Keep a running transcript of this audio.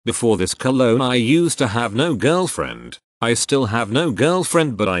Before this cologne I used to have no girlfriend. I still have no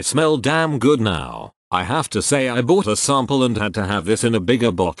girlfriend, but I smell damn good now. I have to say I bought a sample and had to have this in a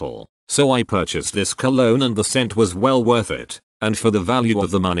bigger bottle. So I purchased this cologne and the scent was well worth it. And for the value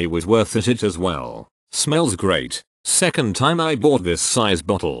of the money was worth it as well. Smells great. Second time I bought this size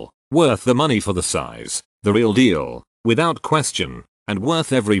bottle. Worth the money for the size. The real deal. Without question. And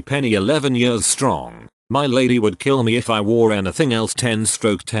worth every penny. 11 years strong. My lady would kill me if I wore anything else.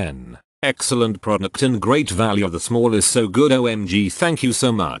 10/10. Excellent product and great value. The small is so good. OMG, thank you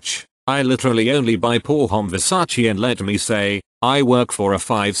so much. I literally only buy pour homme Versace, and let me say, I work for a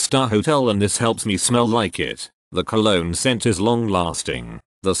 5-star hotel and this helps me smell like it. The cologne scent is long lasting.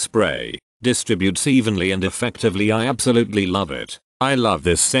 The spray distributes evenly and effectively. I absolutely love it. I love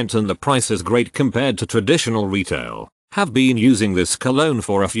this scent and the price is great compared to traditional retail. Have been using this cologne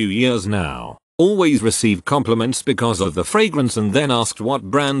for a few years now. Always receive compliments because of the fragrance and then asked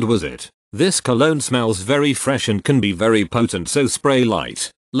what brand was it. This cologne smells very fresh and can be very potent, so spray light.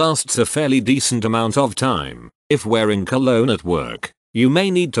 Lasts a fairly decent amount of time. If wearing cologne at work, you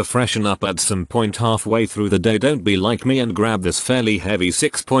may need to freshen up at some point halfway through the day. Don't be like me and grab this fairly heavy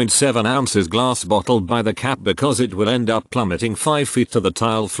 6.7 ounces glass bottle by the cap, because it will end up plummeting 5 feet to the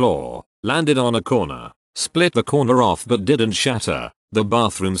tile floor. Landed on a corner. Split the corner off but didn't shatter. The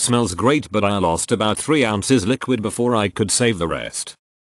bathroom smells great, but I lost about 3 ounces liquid before I could save the rest.